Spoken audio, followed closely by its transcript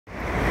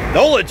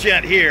NOLA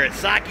Gent here at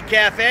Saki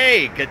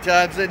Café. Good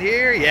times in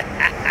here,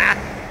 yeah.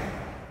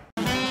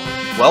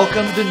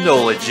 Welcome to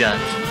NOLA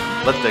Gent.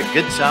 Let the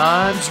good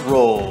times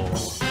roll.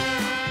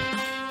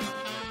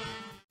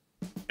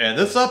 In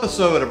this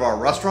episode of our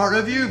restaurant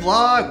review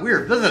vlog,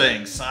 we're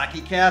visiting Saki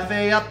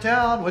Café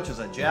Uptown, which is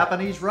a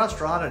Japanese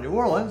restaurant in New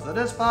Orleans that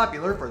is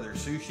popular for their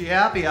sushi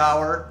happy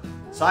hour.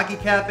 Saki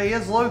Café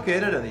is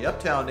located in the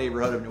Uptown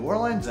neighborhood of New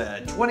Orleans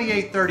at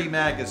 2830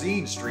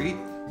 Magazine Street,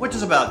 which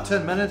is about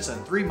 10 minutes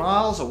and 3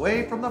 miles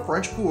away from the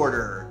French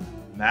Quarter.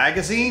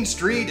 Magazine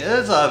Street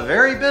is a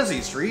very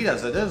busy street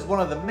as it is one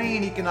of the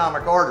main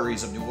economic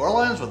arteries of New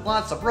Orleans with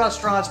lots of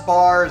restaurants,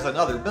 bars, and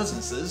other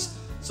businesses.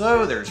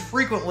 So there's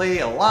frequently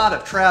a lot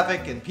of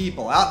traffic and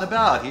people out and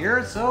about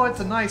here, so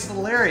it's a nice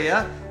little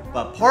area.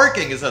 But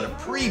parking is at a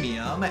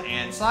premium,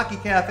 and Saki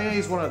Café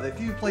is one of the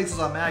few places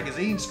on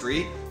Magazine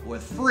Street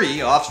with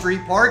free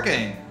off-street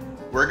parking.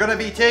 We're going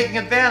to be taking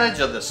advantage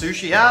of the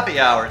sushi happy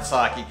hour at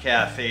Saki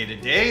Café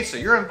today, so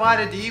you're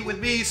invited to eat with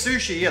me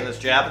sushi in this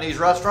Japanese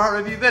restaurant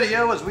review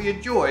video as we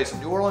enjoy some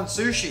New Orleans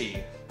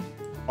sushi.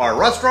 Our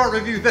restaurant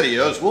review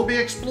videos will be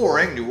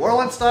exploring New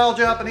Orleans style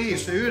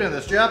Japanese food in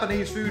this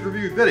Japanese food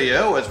review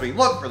video as we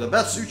look for the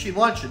best sushi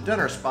lunch and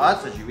dinner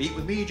spots as you eat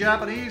with me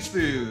Japanese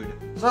food.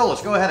 So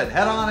let's go ahead and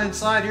head on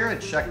inside here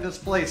and check this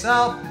place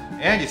out.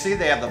 And you see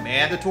they have the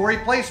mandatory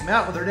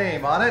placemat with their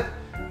name on it.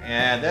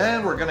 And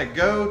then we're going to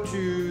go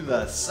to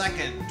the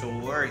second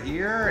door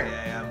here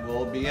and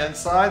we'll be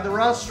inside the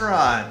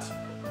restaurant.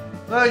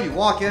 So you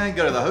walk in,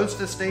 go to the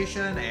hostess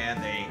station,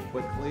 and they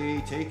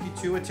quickly take you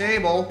to a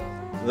table.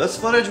 This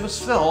footage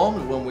was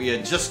filmed when we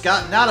had just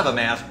gotten out of a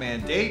mask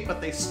mandate, but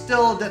they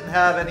still didn't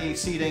have any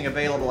seating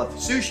available at the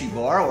sushi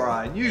bar where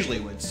I usually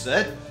would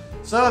sit.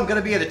 So I'm going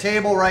to be at a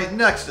table right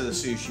next to the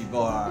sushi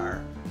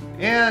bar.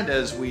 And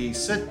as we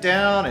sit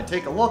down and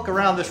take a look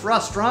around this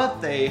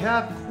restaurant, they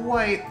have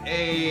quite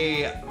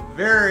a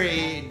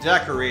very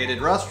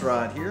decorated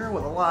restaurant here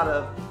with a lot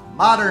of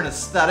modern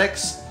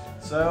aesthetics.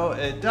 So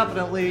it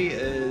definitely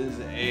is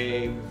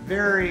a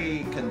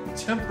very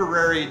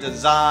contemporary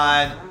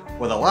design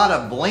with a lot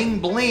of bling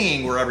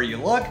bling wherever you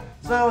look.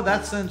 So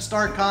that's in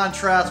stark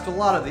contrast to a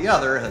lot of the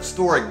other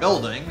historic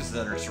buildings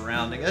that are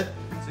surrounding it.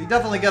 So you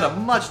definitely get a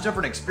much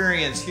different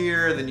experience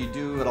here than you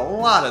do at a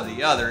lot of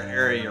the other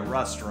area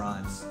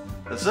restaurants.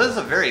 This is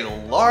a very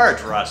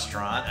large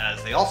restaurant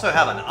as they also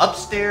have an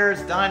upstairs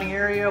dining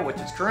area which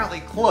is currently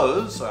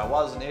closed, so I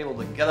wasn't able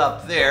to get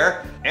up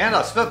there. And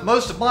I spent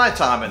most of my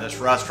time in this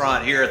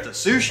restaurant here at the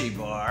sushi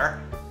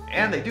bar.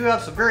 And they do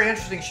have some very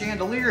interesting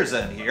chandeliers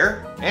in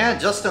here. And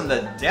just in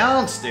the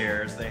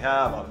downstairs, they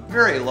have a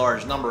very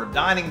large number of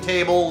dining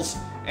tables.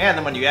 And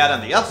then when you add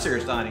in the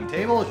upstairs dining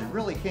tables, you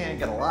really can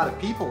get a lot of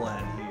people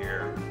in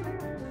here.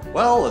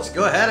 Well, let's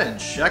go ahead and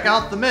check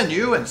out the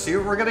menu and see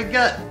what we're gonna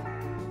get.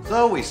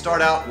 So we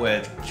start out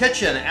with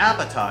kitchen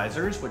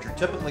appetizers, which are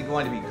typically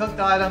going to be cooked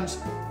items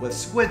with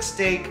squid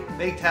steak,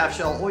 baked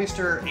half-shell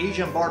oyster,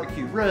 Asian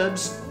barbecue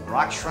ribs,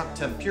 rock shrimp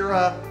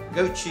tempura,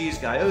 goat cheese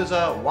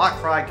gyoza, wok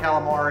fried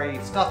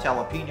calamari, stuffed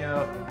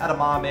jalapeno,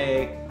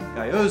 edamame,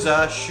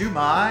 gyoza,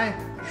 shumai,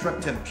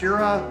 shrimp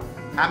tempura,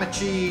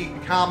 hamachi,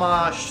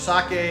 kama,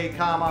 sake,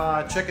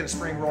 kama, chicken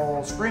spring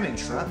roll, screaming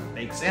shrimp,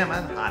 baked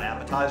salmon, hot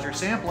appetizer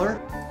sampler.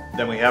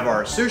 Then we have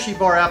our sushi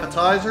bar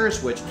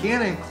appetizers, which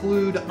can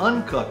include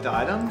uncooked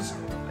items.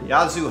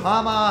 Yazu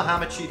hama,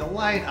 hamachi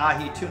delight,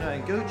 ahi tuna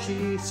and goat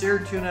cheese,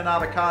 seared tuna and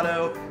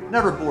avocado,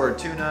 never bored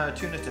tuna,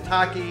 tuna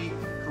tataki,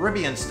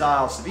 Caribbean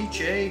style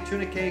ceviche,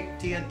 tuna cake,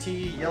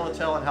 TNT,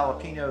 yellowtail and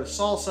jalapeno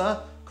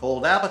salsa,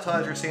 cold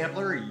appetizer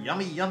sampler,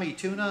 yummy yummy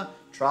tuna,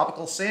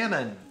 tropical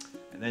salmon.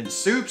 And then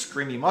soups,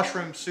 creamy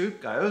mushroom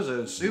soup,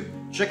 gyoza soup,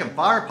 chicken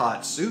fire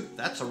pot soup,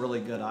 that's a really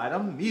good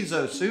item,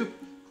 miso soup,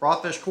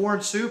 crawfish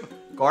corn soup,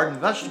 garden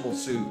vegetable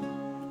soup.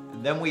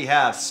 And then we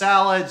have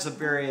salads of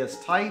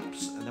various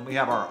types, and then we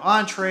have our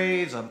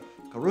entrees of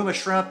karuma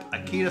shrimp,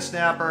 akita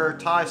snapper,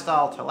 Thai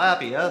style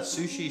tilapia,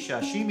 sushi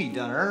sashimi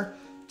dinner,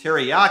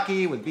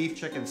 teriyaki with beef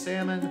chicken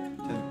salmon,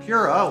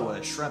 tempura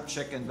with shrimp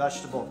chicken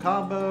vegetable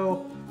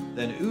combo,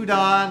 then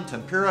udon,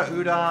 tempura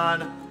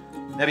udon,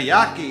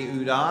 nebiyaki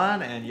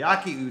udon, and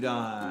yaki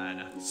udon.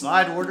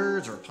 Side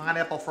orders are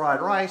pineapple fried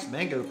rice,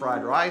 mango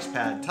fried rice,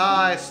 pad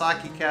thai,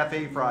 Saki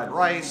Cafe fried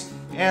rice,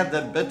 and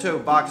then bento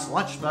box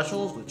lunch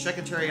specials with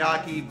chicken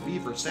teriyaki,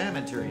 beef or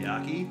salmon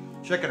teriyaki,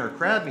 chicken or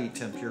crab meat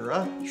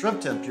tempura,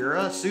 shrimp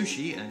tempura,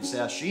 sushi, and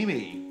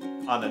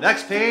sashimi. On the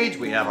next page,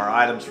 we have our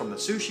items from the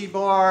sushi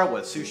bar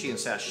with sushi and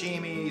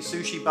sashimi,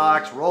 sushi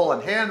box, roll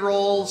and hand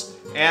rolls,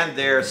 and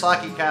their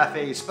Saki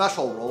Cafe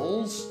special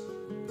rolls.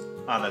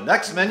 On the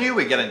next menu,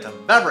 we get into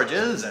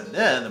beverages, and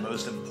then the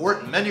most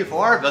important menu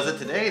for our visit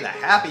today, the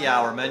happy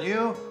hour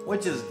menu,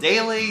 which is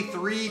daily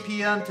 3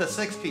 p.m. to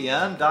 6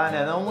 p.m.,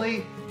 dine-in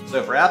only.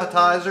 So for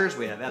appetizers,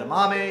 we have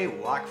edamame,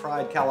 wok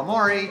fried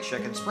calamari,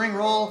 chicken spring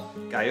roll,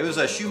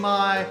 gyoza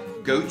shumai,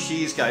 goat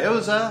cheese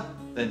gyoza,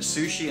 then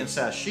sushi and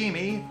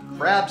sashimi,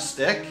 crab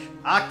stick,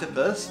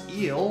 octopus,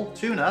 eel,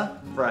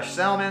 tuna, fresh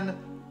salmon,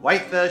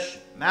 whitefish,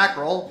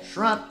 mackerel,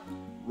 shrimp,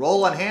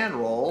 roll and hand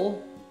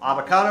roll,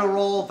 avocado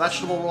roll,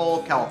 vegetable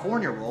roll,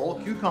 California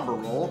roll, cucumber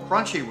roll,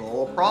 crunchy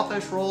roll,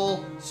 crawfish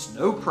roll,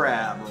 snow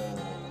crab roll.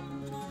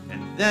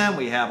 And then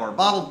we have our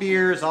bottled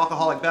beers,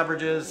 alcoholic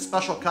beverages,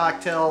 special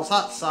cocktails,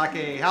 hot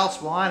sake,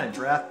 house wine, and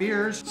draft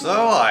beers. So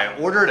I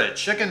ordered a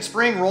chicken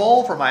spring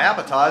roll for my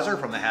appetizer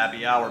from the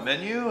happy hour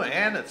menu,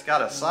 and it's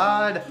got a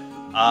side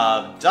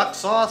of duck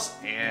sauce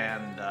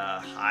and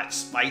hot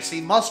spicy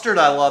mustard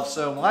I love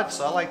so much,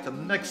 so I like to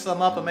mix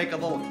them up and make a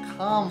little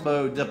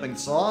combo dipping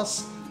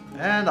sauce.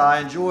 And I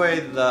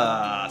enjoy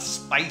the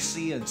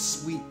spicy and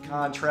sweet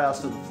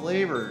contrast of the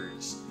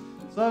flavors.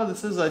 So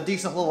this is a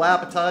decent little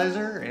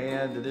appetizer,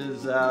 and it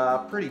is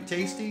pretty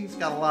tasty. It's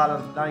got a lot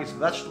of nice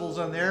vegetables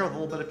in there with a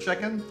little bit of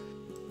chicken.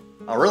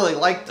 I really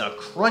like the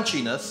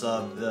crunchiness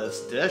of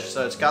this dish.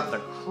 So it's got the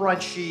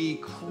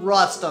crunchy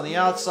crust on the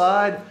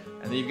outside,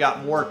 and then you've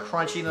got more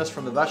crunchiness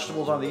from the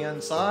vegetables on the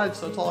inside.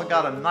 So it's all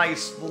got a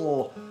nice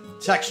little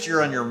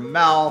texture in your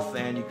mouth,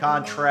 and you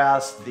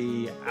contrast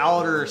the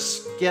outer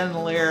skin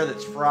layer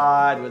that's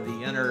fried with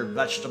the inner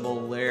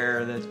vegetable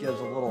layer that gives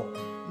a little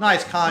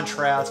nice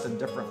contrast and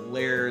different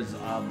layers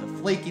of the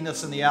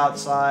flakiness in the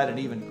outside and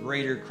even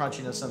greater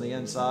crunchiness on the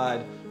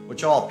inside,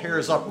 which all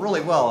pairs up really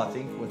well, I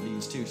think, with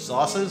these two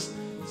sauces.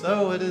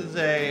 So it is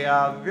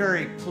a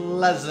very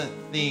pleasant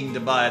thing to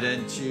bite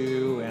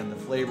into, and the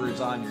flavors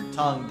on your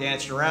tongue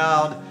dance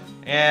around,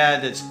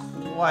 and it's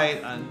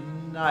quite a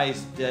nice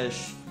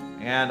dish.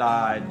 And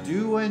I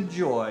do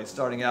enjoy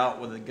starting out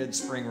with a good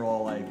spring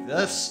roll like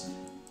this.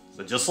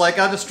 So just like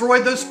I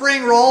destroyed those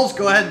spring rolls,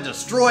 go ahead and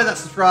destroy that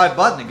subscribe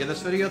button and give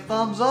this video a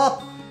thumbs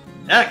up.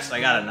 Next,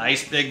 I got a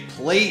nice big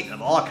plate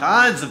of all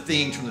kinds of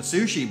things from the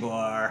sushi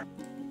bar.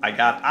 I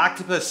got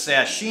octopus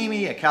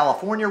sashimi, a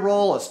California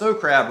roll, a snow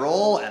crab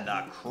roll, and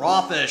a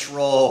crawfish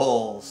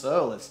roll.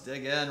 So let's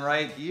dig in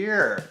right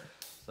here.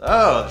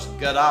 So there's some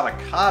good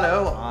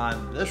avocado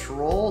on this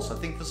roll. So I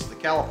think this is the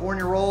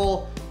California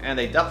roll, and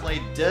they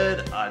definitely did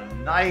a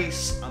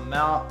nice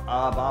amount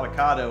of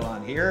avocado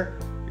on here.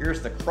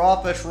 Here's the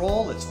crawfish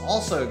roll. It's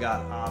also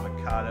got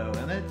avocado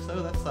in it,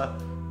 so that's a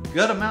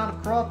good amount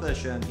of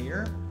crawfish in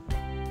here.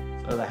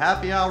 So the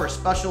happy hour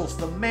special is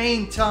the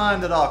main time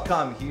that I'll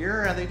come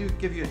here, and they do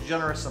give you a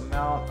generous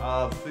amount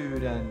of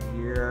food in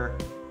here.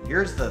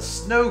 Here's the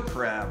snow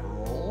crab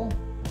roll.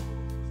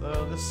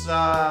 So this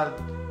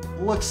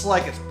looks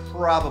like it's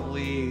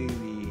probably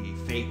the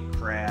fake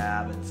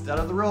crab instead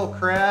of the real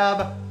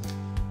crab.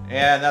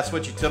 And that's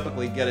what you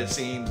typically get, it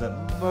seems, at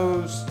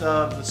most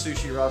of the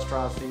sushi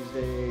restaurants these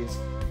days.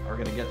 We're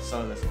going to get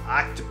some of this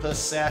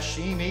octopus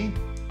sashimi.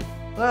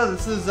 So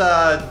this is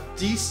a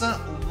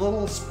decent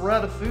little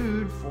spread of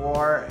food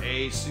for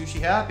a sushi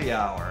happy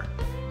hour.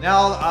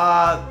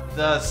 Now,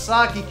 the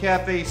Saki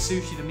Café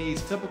sushi to me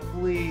is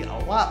typically a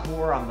lot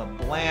more on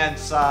the bland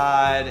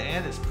side,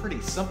 and it's pretty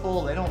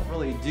simple. They don't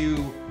really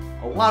do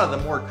a lot of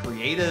the more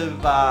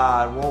creative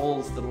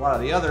rolls that a lot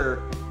of the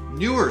other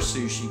newer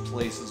sushi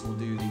places will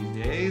do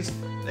these days.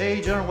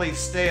 They generally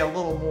stay a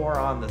little more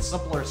on the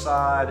simpler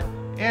side,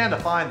 and I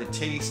find the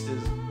taste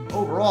is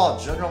overall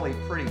generally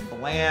pretty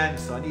bland,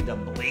 so I need to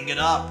bling it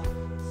up.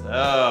 So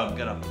I'm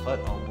gonna put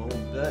a little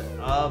bit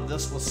of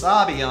this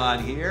wasabi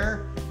on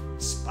here,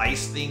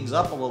 spice things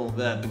up a little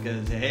bit,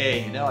 because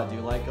hey, you know, I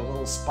do like a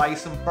little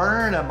spice and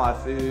burn in my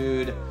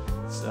food.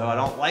 So I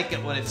don't like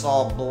it when it's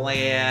all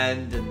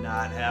bland and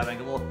not having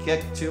a little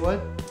kick to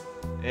it.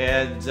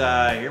 And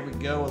here we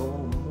go with a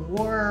little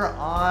more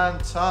on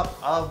top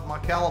of my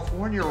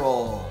California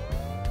roll.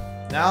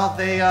 Now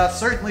they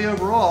certainly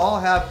overall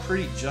have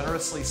pretty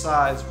generously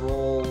sized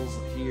rolls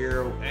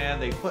here,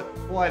 and they put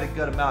quite a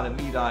good amount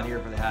of meat on here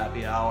for the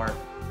happy hour.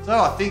 So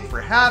I think for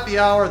happy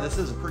hour this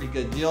is a pretty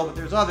good deal, but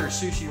there's other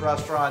sushi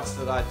restaurants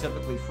that I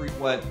typically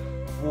frequent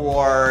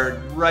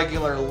for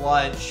regular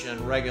lunch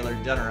and regular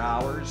dinner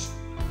hours.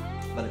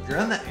 But if you're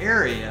in the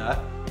area,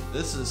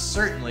 this is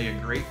certainly a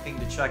great thing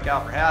to check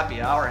out for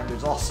happy hour, and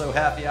there's also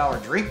happy hour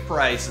drink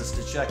prices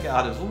to check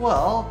out as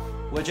well,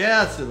 which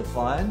adds to the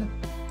fun.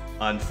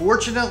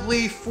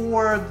 Unfortunately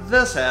for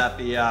this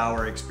happy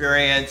hour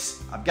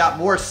experience, I've got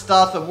more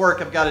stuff and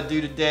work I've got to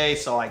do today,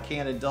 so I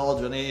can't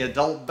indulge in any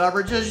adult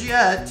beverages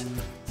yet.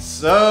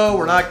 So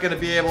we're not going to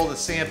be able to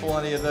sample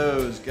any of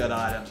those good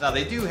items. Now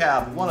they do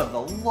have one of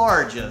the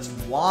largest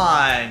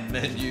wine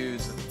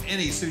menus of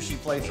any sushi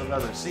place I've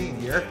ever seen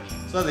here.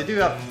 So they do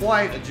have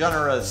quite a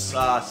generous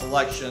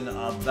selection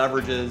of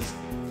beverages.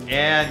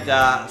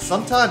 And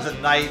sometimes at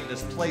night,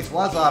 this place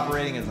was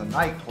operating as a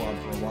nightclub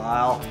for a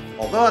while.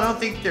 Although I don't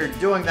think they're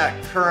doing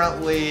that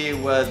currently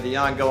with the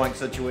ongoing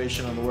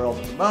situation in the world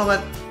at the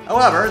moment.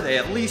 However, they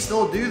at least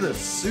still do the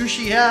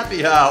sushi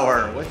happy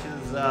hour, which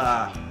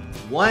is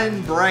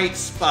one bright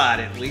spot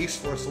at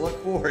least for us to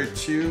look forward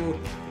to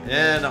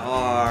in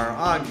our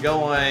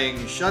ongoing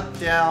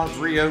shutdowns,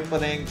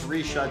 reopenings,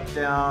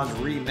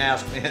 re-shutdowns,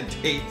 re-mask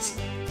mandates.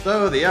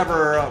 So the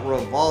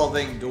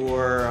ever-revolving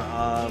door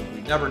of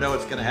we never know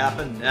what's going to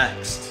happen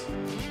next.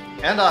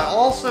 And I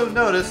also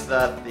noticed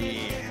that the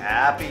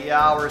happy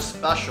hour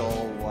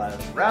special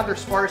was rather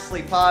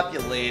sparsely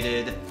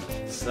populated.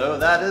 So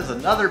that is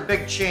another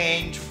big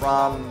change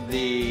from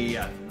the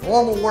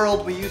normal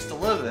world we used to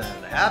live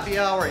in. The happy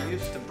hour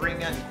used to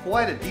bring in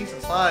quite a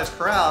decent sized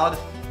crowd,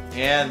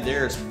 and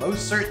there's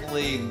most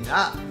certainly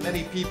not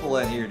many people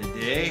in here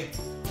today.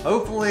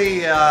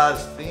 Hopefully,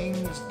 as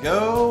things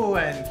go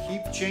and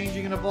keep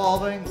changing and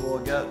evolving, we'll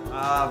get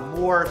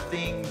more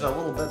things a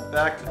little bit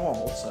back to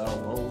normal, so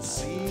we'll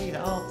see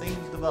how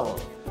things develop.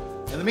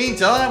 In the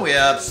meantime, we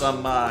have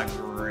some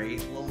great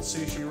little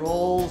sushi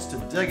rolls to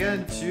dig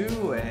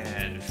into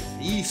and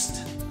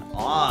feast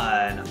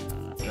on.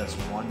 This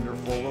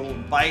wonderful little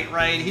bite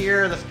right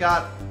here that's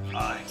got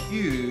a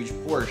huge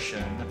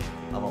portion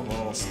of a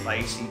little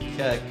spicy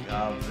kick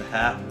of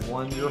that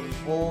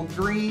wonderful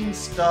green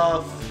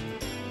stuff.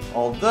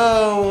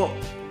 Although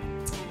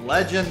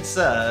legend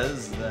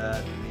says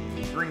that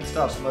the green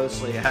stuff's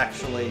mostly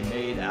actually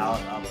made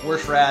out of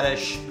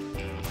horseradish,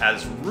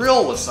 as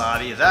real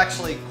wasabi is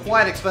actually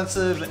quite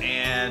expensive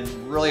and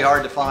really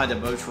hard to find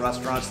at most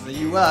restaurants in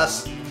the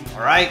US.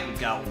 Alright, we've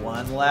got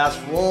one last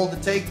roll to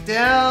take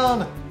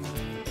down.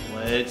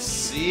 Let's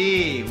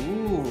see.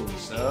 Ooh,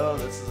 so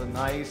this is a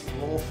nice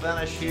little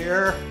finish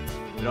here.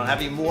 We don't have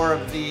any more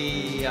of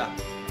the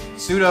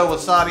pseudo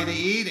wasabi to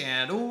eat,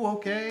 and ooh,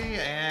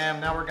 okay,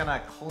 and now we're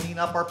gonna clean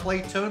up our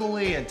plate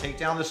totally and take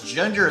down this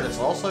ginger that's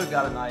also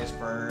got a nice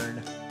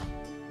burn.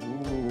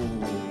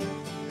 Ooh,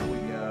 here we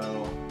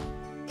go.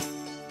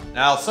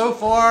 Now, so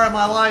far in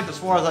my life, as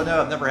far as I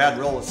know, I've never had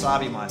real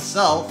wasabi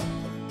myself,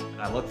 and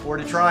I look forward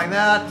to trying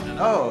that. And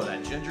oh,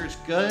 that ginger's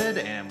good,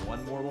 and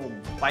one more little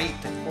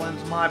bite to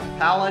cleanse my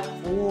palate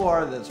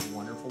for this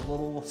wonderful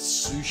little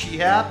sushi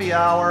happy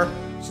hour.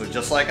 So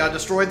just like I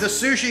destroyed the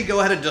sushi, go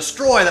ahead and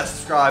destroy that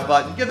subscribe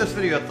button, give this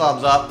video a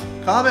thumbs up,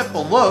 comment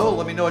below,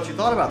 let me know what you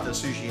thought about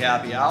this sushi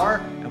happy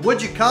hour, and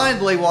would you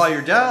kindly, while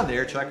you're down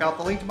there, check out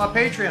the link to my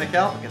Patreon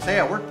account, because hey,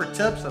 I work for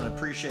tips and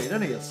appreciate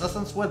any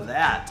assistance with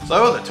that.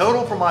 So the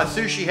total for my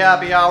sushi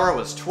happy hour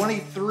was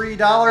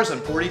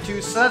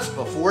 $23.42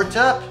 before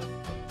tip.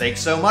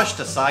 Thanks so much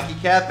to Saki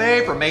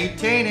Café for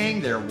maintaining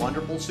their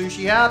wonderful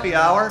sushi happy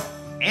hour.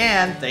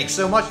 And thanks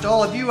so much to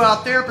all of you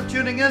out there for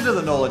tuning into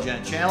the NOLA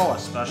Gent Channel,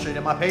 especially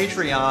to my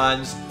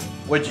Patreons.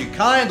 Would you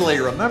kindly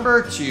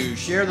remember to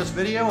share this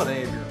video with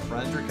any of your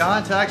friends or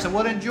contacts that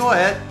would enjoy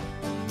it?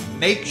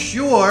 Make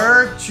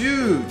sure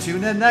to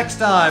tune in next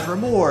time for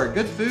more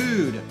good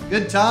food,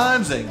 good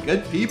times, and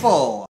good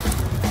people.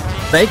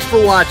 Thanks for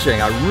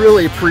watching. I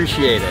really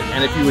appreciate it.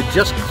 And if you would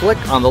just click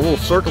on the little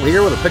circle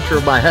here with a picture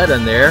of my head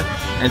in there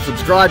and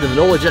subscribe to the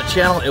NOLA Gent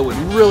Channel, it would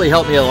really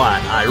help me a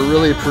lot. I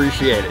really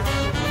appreciate it.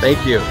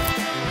 Thank you.